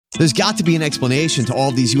There's got to be an explanation to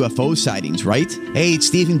all these UFO sightings, right? Hey, it's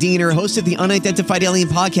Stephen Diener, host of the Unidentified Alien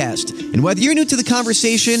Podcast. And whether you're new to the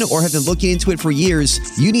conversation or have been looking into it for years,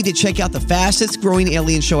 you need to check out the fastest growing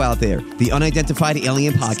alien show out there, the Unidentified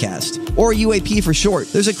Alien Podcast, or UAP for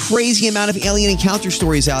short. There's a crazy amount of alien encounter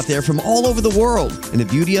stories out there from all over the world. And the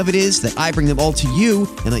beauty of it is that I bring them all to you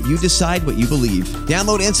and let you decide what you believe.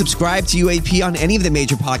 Download and subscribe to UAP on any of the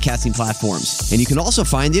major podcasting platforms. And you can also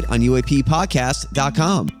find it on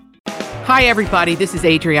UAPpodcast.com. Hi, everybody. This is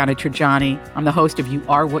Adriana Trajani. I'm the host of You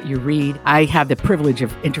Are What You Read. I have the privilege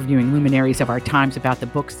of interviewing luminaries of our times about the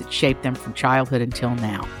books that shaped them from childhood until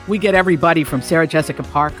now. We get everybody from Sarah Jessica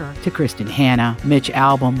Parker to Kristen Hanna, Mitch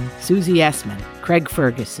Albom, Susie Essman, Craig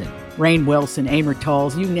Ferguson, Rainn Wilson, Amor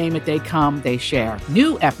Tolls, you name it, they come, they share.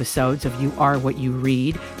 New episodes of You Are What You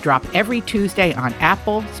Read drop every Tuesday on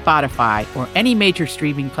Apple, Spotify, or any major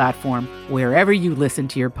streaming platform wherever you listen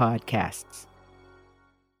to your podcasts.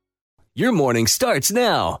 Your morning starts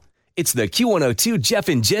now. It's the Q102 Jeff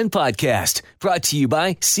and Jen podcast brought to you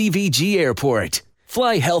by CVG Airport.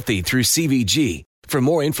 Fly healthy through CVG. For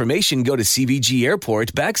more information, go to CVG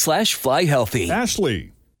Airport /fly healthy.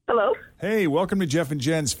 Ashley. Hello. Hey, welcome to Jeff and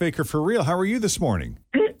Jen's Faker for Real. How are you this morning?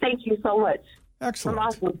 Good. Thank you so much. Excellent. I'm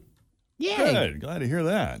awesome. Yay. Good. Glad to hear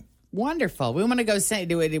that. Wonderful. We want to go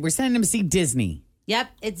do it. We're sending them to see Disney. Yep.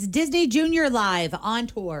 It's Disney Junior Live on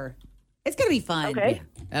tour. It's going to be fun. Okay.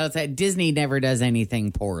 I would say Disney never does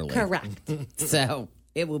anything poorly. Correct. So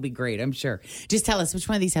it will be great, I'm sure. Just tell us which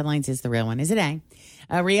one of these headlines is the real one. Is it A?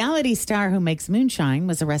 A reality star who makes moonshine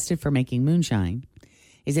was arrested for making moonshine.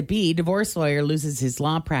 Is it B? Divorce lawyer loses his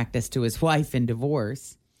law practice to his wife in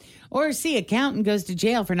divorce. Or C? Accountant goes to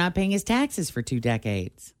jail for not paying his taxes for 2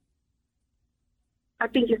 decades. I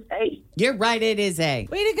think it's A. You're right, it is A.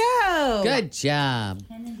 Way to go. Good job.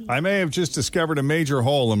 I may have just discovered a major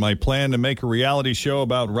hole in my plan to make a reality show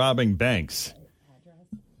about robbing banks.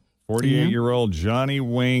 48-year-old Johnny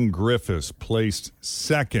Wayne Griffiths placed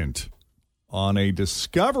second on a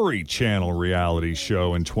Discovery Channel reality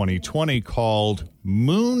show in 2020 called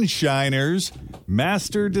Moonshiners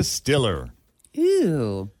Master Distiller.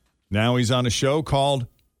 Ooh. Now he's on a show called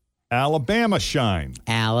Alabama Shine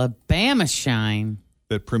Alabama Shine.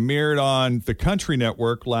 that premiered on the Country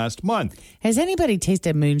Network last month. Has anybody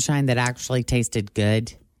tasted moonshine that actually tasted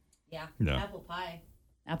good? Yeah. No. Apple pie.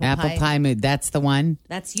 Apple pie moon. That's the one?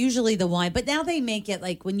 That's usually the one. But now they make it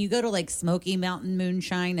like when you go to like Smoky Mountain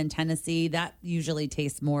Moonshine in Tennessee, that usually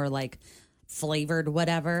tastes more like flavored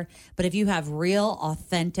whatever. But if you have real,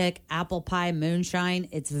 authentic apple pie moonshine,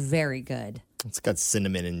 it's very good. It's got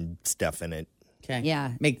cinnamon and stuff in it. Okay.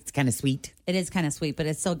 Yeah. Makes it kind of sweet. It is kind of sweet, but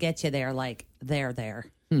it still gets you there like there.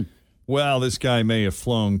 Well, this guy may have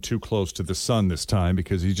flown too close to the sun this time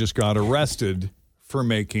because he just got arrested for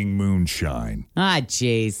making moonshine. Ah,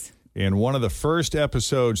 jeez. In one of the first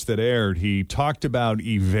episodes that aired, he talked about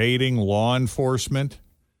evading law enforcement.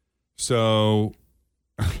 So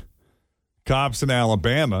cops in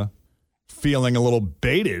Alabama, feeling a little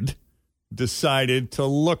baited, decided to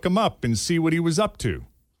look him up and see what he was up to.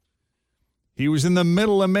 He was in the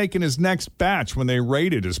middle of making his next batch when they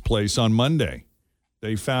raided his place on Monday.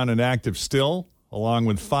 They found an active still, along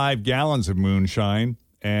with 5 gallons of moonshine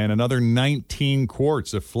and another 19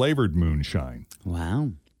 quarts of flavored moonshine.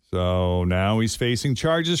 Wow. So now he's facing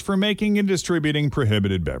charges for making and distributing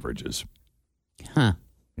prohibited beverages. Huh.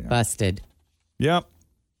 Yeah. Busted. Yep.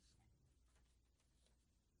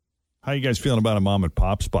 How you guys feeling about a mom and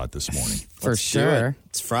pop spot this morning? For Let's do sure. it.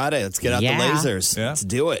 It's Friday. Let's get out Yeah. the lasers. Yeah. Let's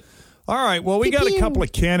do it. All right. Well, we got a couple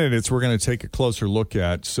of candidates we're going to take a closer look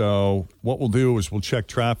at. So what we'll do is we'll check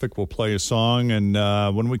traffic, we'll play a song, and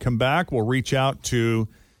when we come back, we'll reach out to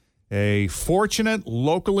a fortunate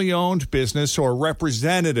locally owned business or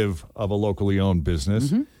representative of a locally owned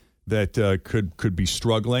business that could be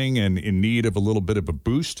struggling and in need of a little bit of a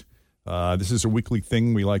boost. This is a weekly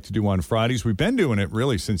thing we like to do on Fridays. We've been doing it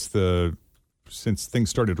really since things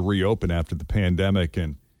started to reopen after the pandemic,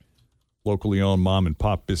 and locally owned mom and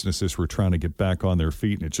pop businesses were trying to get back on their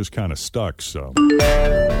feet, and it just kind of stuck. So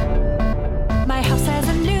my house has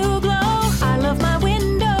a new glow. I love my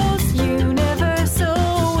windows.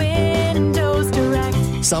 Universal Windows Direct.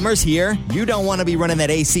 Summer's here. You don't want to be running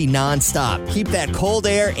that AC nonstop. Keep that cold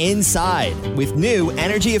air inside with new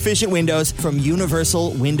energy-efficient windows from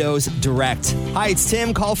Universal Windows Direct. Hi, it's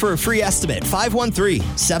Tim. Call for a free estimate.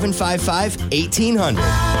 513-755-1800.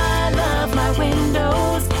 I love my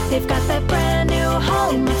windows. They've got that brand new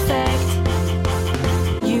home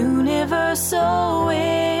effect. Universal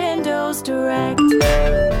Windows Direct.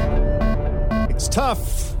 it's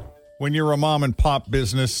tough when you're a mom and pop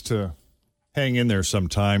business to hang in there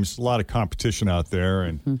sometimes. A lot of competition out there,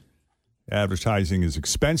 and Advertising is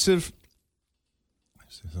expensive.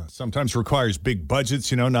 Sometimes requires big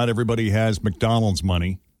budgets. Not everybody has McDonald's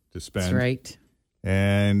money to spend. That's right.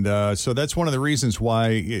 And so that's one of the reasons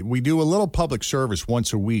why we do a little public service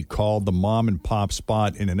once a week called the Mom and Pop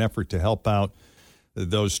Spot in an effort to help out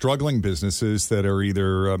those struggling businesses that are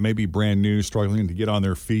either maybe brand new, struggling to get on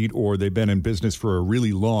their feet, or they've been in business for a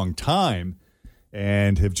really long time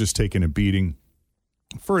and have just taken a beating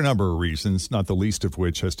for a number of reasons, not the least of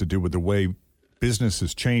which has to do with the way business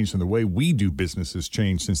has changed and the way we do business has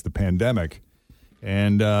changed since the pandemic.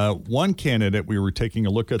 And one candidate we were taking a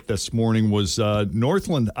look at this morning was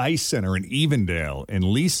Northland Ice Center in Evendale. And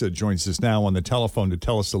Lisa joins us now on the telephone to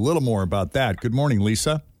tell us a little more about that. Good morning,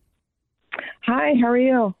 Lisa. Hi, how are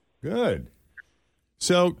you? Good.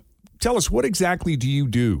 So tell us, what exactly do you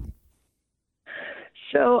do?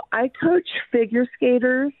 So I coach figure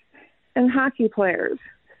skaters and hockey players.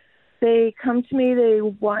 They come to me, they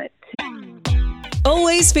want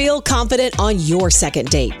Always feel confident on your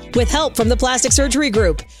second date. With help from the Plastic Surgery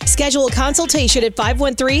Group. Schedule a consultation at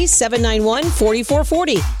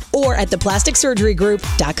 513-791-4440 or at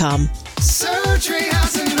theplasticsurgerygroup.com. Surgery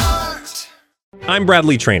has an art. I'm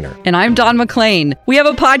Bradley Trainer. And I'm Don McClain. We have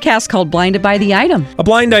a podcast called Blinded by the Item. A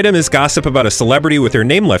blind item is gossip about a celebrity with their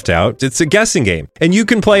name left out. It's a guessing game, and you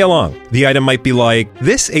can play along. The item might be like,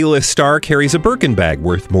 this A-list star carries a Birkin bag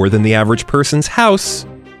worth more than the average person's house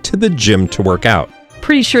to the gym to work out.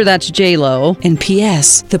 Pretty sure that's J-Lo. And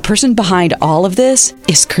P.S. the person behind all of this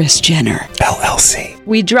is Kris Jenner, LLC.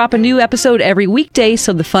 We drop a new episode every weekday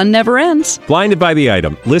so the fun never ends. Blinded by the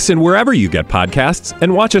Item. Listen wherever you get podcasts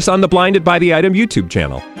and watch us on the Blinded by the Item YouTube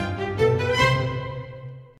channel.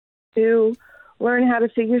 to learn how to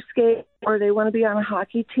figure skate, or they want to be on a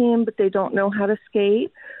hockey team, but they don't know how to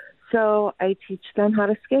skate. So I teach them how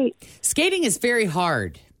to skate. Skating is very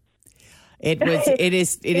hard. It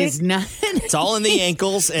is not. It's all in the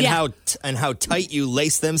ankles and Yeah. how tight you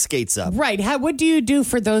lace them skates up. Right. What do you do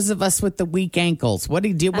for those of us with the weak ankles? What do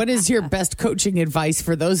you do? What is your best coaching advice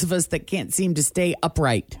for those of us that can't seem to stay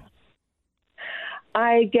upright?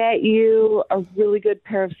 I get you a really good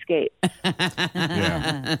pair of skates.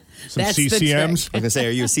 Yeah. Some That's the CCMs. I was going to say,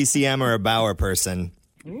 are you a CCM or a Bauer person?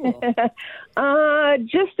 Just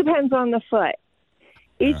depends on the foot.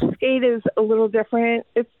 Each skate is a little different.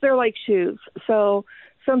 They're like shoes. So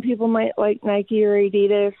some people might like Nike or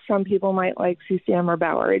Adidas. Some people might like CCM or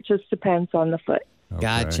Bauer. It just depends on the foot.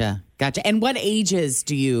 Okay. Gotcha. And what ages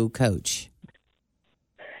do you coach?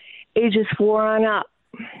 Ages 4 on up.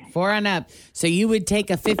 4 on up. So you would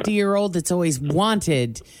take a 50-year-old that's always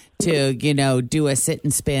wanted to, do a sit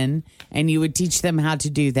and spin, and you would teach them how to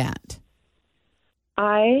do that.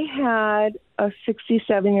 I had a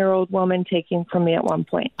 67-year-old woman taking from me at one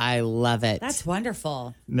point. I love it. That's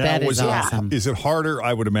wonderful. Now, That is awesome. Is it harder?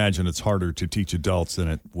 I would imagine it's harder to teach adults than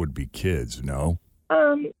it would be kids, no?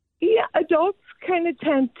 Yeah, adults kind of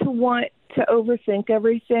tend to want to overthink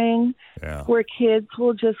everything, where kids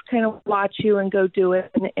will just kind of watch you and go do it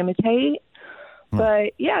and imitate.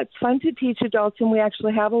 But, yeah, it's fun to teach adults, and we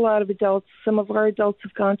actually have a lot of adults. Some of our adults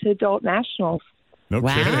have gone to adult nationals. No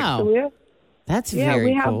kidding. So That's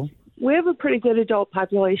very cool. We have a pretty good adult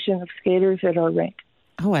population of skaters at our rink.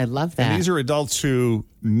 Oh, I love that. And these are adults who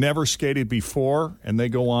never skated before, and they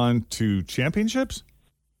go on to championships?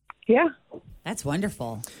 Yeah. That's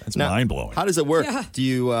wonderful. That's mind-blowing. How does it work? Yeah. Do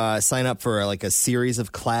you sign up for like a series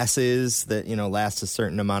of classes that last a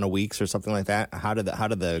certain amount of weeks or something like that? How do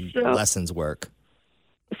the lessons work?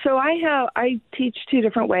 So I teach 2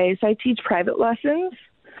 different ways. I teach private lessons.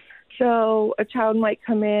 So a child might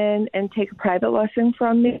come in and take a private lesson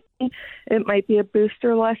from me. It might be a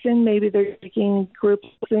booster lesson. Maybe they're taking group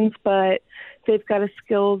lessons, but they've got a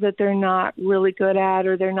skill that they're not really good at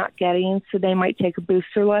or they're not getting. So they might take a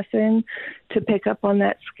booster lesson to pick up on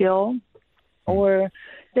that skill. Or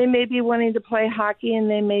they may be wanting to play hockey and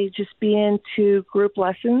they may just be into group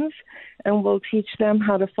lessons, and we'll teach them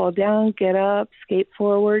how to fall down, get up, skate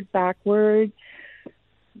forward, backward,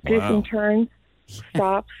 do some turns,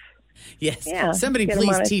 stops. Yes. Yeah, Somebody get 'em on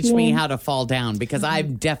please a teach team. me how to fall down because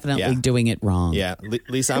I'm definitely doing it wrong. Yeah,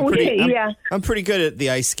 Lisa, I'm pretty good at the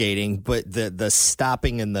ice skating, but the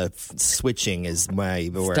stopping and the switching is where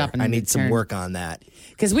Stopping I in need some mid-turn. work on that.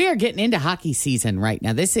 Because we are getting into hockey season right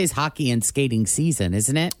now. This is hockey and skating season,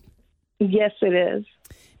 isn't it? Yes, it is.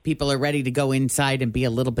 People are ready to go inside and be a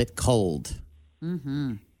little bit cold.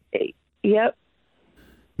 Mm-hmm. Yep.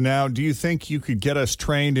 Now, do you think you could get us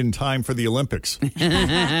trained in time for the Olympics?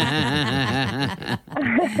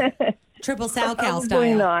 Triple Salchow Probably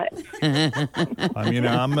style. not. I mean,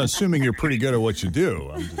 I'm assuming you're pretty good at what you do.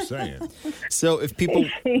 I'm just saying. So if people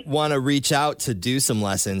want to reach out to do some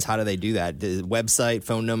lessons, how do they do that? The website,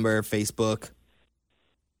 phone number, Facebook?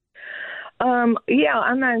 Yeah,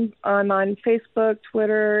 I'm on Facebook,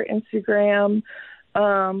 Twitter, Instagram,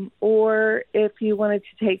 or if you wanted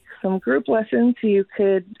to take some group lessons, you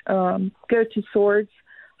could go to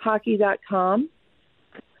swordshockey.com.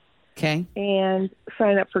 Okay. And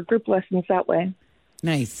sign up for group lessons that way.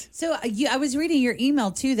 Nice. So I was reading your email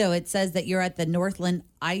too, though. It says that you're at the Northland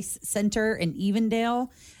Ice Center in Evendale,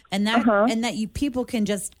 and that you people can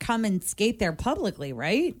just come and skate there publicly,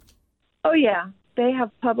 right? Oh yeah, they have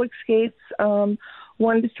public skates 1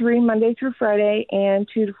 to 3 Monday through Friday, and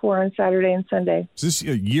 2 to 4 on Saturday and Sunday. Is this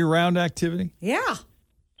a year-round activity? Yeah.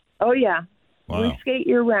 Oh yeah. Wow. We skate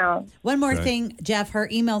year round. One more thing, Jeff. Her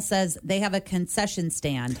email says they have a concession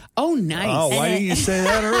stand. Oh, nice. Oh, why didn't you say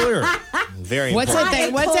that earlier? Very What's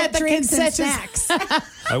important. What's at the drinks and concession? snacks.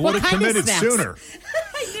 I would have kind of committed snacks? sooner.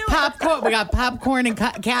 Popcorn. We got popcorn and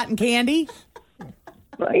cat and candy.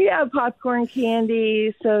 Well, yeah, popcorn,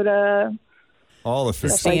 candy, soda. All the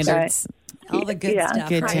things. Standards. All the good stuff.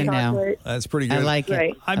 Good right? to know. That's pretty good. I like it.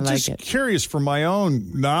 Right. I'm I like just it. curious for my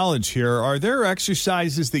own knowledge here. Are there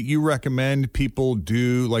exercises that you recommend people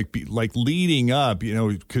do, like leading up?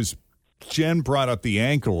 Because Jen brought up the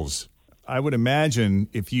ankles. I would imagine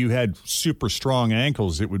if you had super strong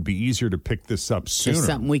ankles, it would be easier to pick this up sooner. There's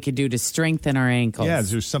something we could do to strengthen our ankles. Yeah,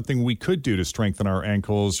 is there something we could do to strengthen our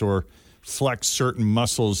ankles or flex certain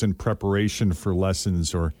muscles in preparation for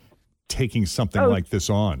lessons or taking something like this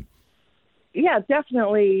on? Yeah,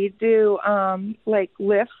 definitely do like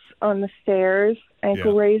lifts on the stairs,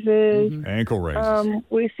 ankle raises. Mm-hmm. Ankle raises.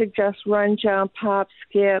 We suggest run, jump, hop,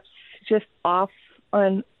 skips, just off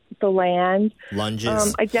on the land.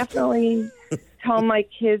 Lunges. I definitely tell my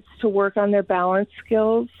kids to work on their balance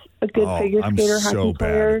skills. A good figure skater, I'm hockey so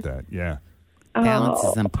player. bad at that. Yeah. Balance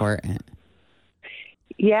is important.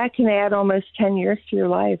 Yeah, it can add almost 10 years to your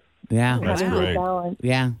life. Yeah. That's having great. good balance.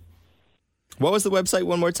 Yeah. What was the website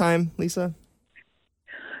one more time, Lisa?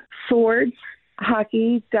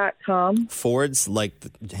 Swordshockey.com. Fords, like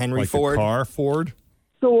Henry Like Ford? the car, Ford?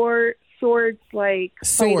 Swords like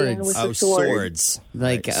fighting with Oh, the sword. swords.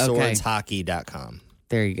 Like, right. okay. Swordshockey.com.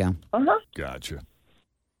 There you go. Uh-huh. Gotcha.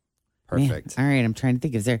 Perfect. Yeah. All right. I'm trying to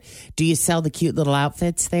think. Do you sell the cute little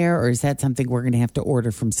outfits there, or is that something we're going to have to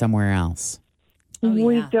order from somewhere else?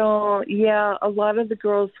 We don't. Yeah, a lot of the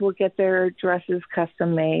girls will get their dresses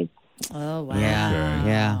custom made. Oh, wow. Yeah.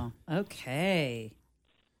 Yeah. Okay.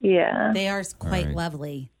 Yeah. They are quite right.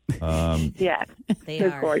 lovely. Yeah. They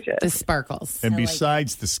They're are. gorgeous. The sparkles. And I like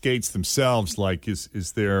besides the skates themselves, like, is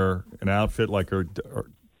there an outfit or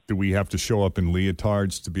do we have to show up in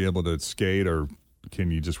leotards to be able to skate, or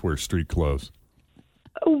can you just wear street clothes?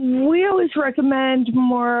 We always recommend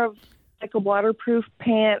more of like a waterproof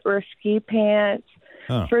pant or a ski pant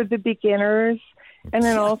for the beginers. And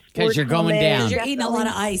then all 'Cause you're going down. You're eating a lot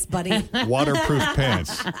of ice, buddy. Waterproof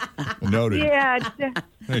pants. Noted. Yeah. I'm going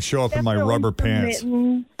to show up in my rubber pants.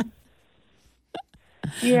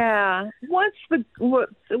 Yeah. Once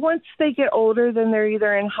they get older, then they're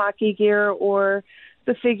either in hockey gear or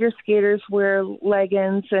the figure skaters wear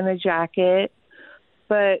leggings and a jacket.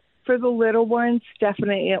 But for the little ones,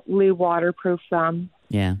 definitely waterproof them.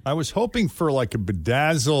 Yeah. I was hoping for like a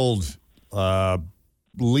bedazzled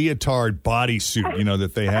leotard bodysuit,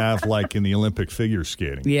 that they have like in the Olympic figure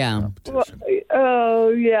skating. Yeah. competition. Oh,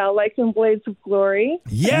 yeah, like in Blades of Glory.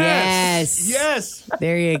 Yes. Yes.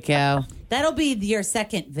 There you go. That'll be your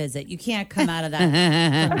second visit. You can't come out of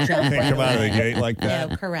that. from jump Can't right come out of the away. gate like that.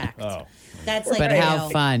 No, correct. Oh. That's like, But how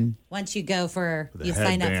fun. once you go the you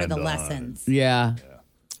sign up for headband the on. lessons. Yeah.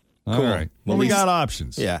 All Cool. right. Well, Well, we we- got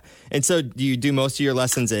options. Yeah. And so do you do most of your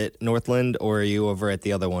lessons at Northland, or are you over at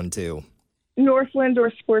the other one too? Northland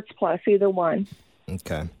or Sports Plus, either one.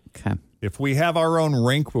 Okay. Okay. If we have our own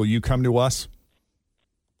rink, will you come to us?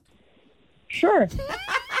 Sure.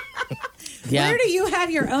 Yeah. Where do you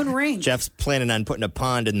have your own rink? Jeff's planning on putting a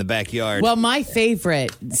pond in the backyard. Well, my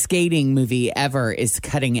favorite skating movie ever is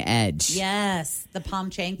Cutting Edge. Yes, the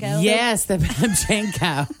Pomchenko. Yes, the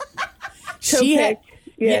Pamchenko.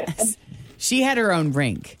 Yes. She had her own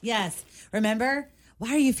rink. Yes. Remember?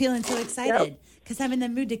 Why are you feeling so excited? Because I'm in the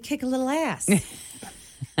mood to kick a little ass.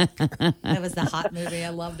 That was the hot movie. I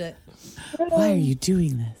loved it. Why are you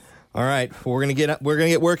doing this? All right, we're gonna get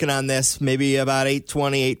working on this. Maybe about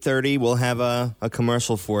 8:20, 8:30, we'll have a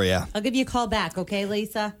commercial for you. I'll give you a call back, okay,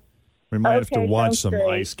 Lisa? We might have to Okay, watch sounds some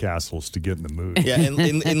great. ice castles to get in the mood. Yeah,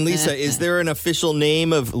 and Lisa, is there an official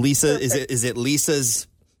name of Lisa? Is it Lisa's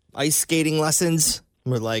ice skating lessons?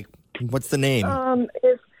 We're like, what's the name?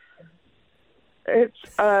 It's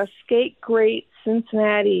Skate Great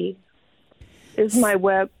Cincinnati. is my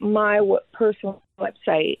personal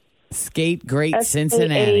website. Skate Great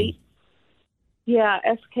Cincinnati. Yeah,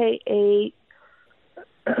 SK8.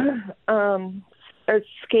 Or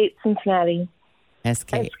Skate Cincinnati.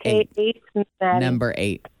 SK8 Cincinnati. Number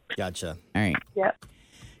 8. Gotcha. All right. Yep.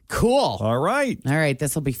 Cool. All right. All right.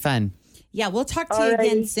 This will be fun. Yeah, we'll talk to you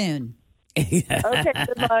again soon. Okay,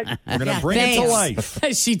 good luck. We're going to bring it to life.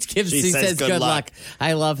 she says good luck.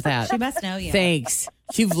 I love that. She must know you. Thanks.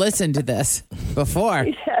 You've listened to this before.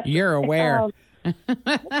 Yes. You're aware.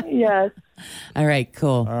 Yes. All right,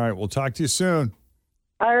 cool. All right. We'll talk to you soon.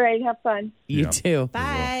 All right, have fun. You too.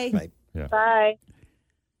 Bye. Bye. Yeah. Bye.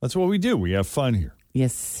 That's what we do. We have fun here.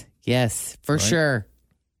 Yes, for Right. sure.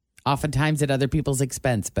 Oftentimes at other people's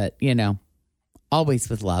expense, but, always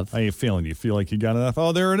with love. How you feeling? Do you feel like you got enough?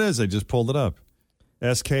 Oh, there it is. I just pulled it up.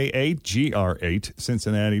 SK8GR8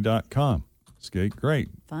 Cincinnati.com. Skate Great.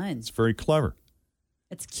 Fun. It's very clever.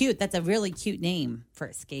 It's cute. That's a really cute name for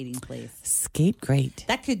a skating place. Skate Great.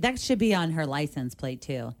 That should be on her license plate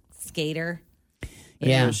too. Skater.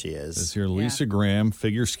 Yeah. There she is. This here, Lisa Graham,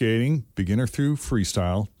 figure skating, beginner through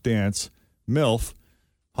freestyle, dance, MILF,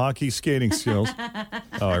 hockey skating skills.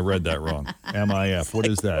 Oh, I read that wrong. MIF. What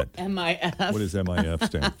is that? MIF. What does MIF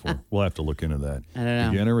stand for? We'll have to look into that. I don't know.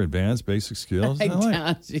 Beginner, advanced, basic skills. I No,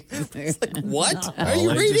 wait. don't. What? Are All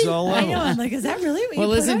you ages, reading? all I know. levels. I'm like, is that really what Well,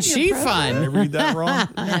 you put isn't on she your profile? Did I fun? read that wrong?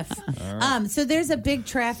 Myth. So there's a big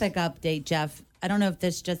traffic update, Jeff. I don't know if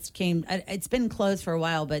this just came. It's been closed for a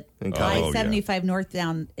while, but I-75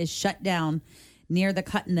 northbound is shut down near the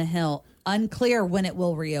cut in the hill. Unclear when it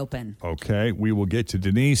will reopen. Okay, we will get to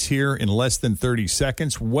Denise here in less than 30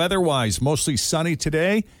 seconds. Weather-wise, mostly sunny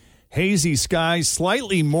today. Hazy skies,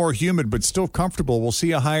 slightly more humid, but still comfortable. We'll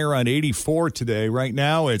see a high around 84 today. Right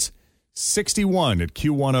now, it's 61 at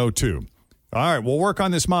Q102. All right, we'll work on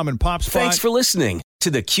this mom and pop spot. Thanks for listening to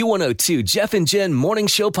the Q102 Jeff and Jen Morning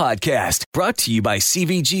Show podcast, brought to you by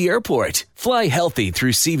CVG Airport. Fly healthy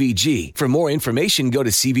through CVG. For more information, go to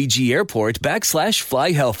CVG Airport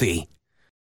 /fly healthy.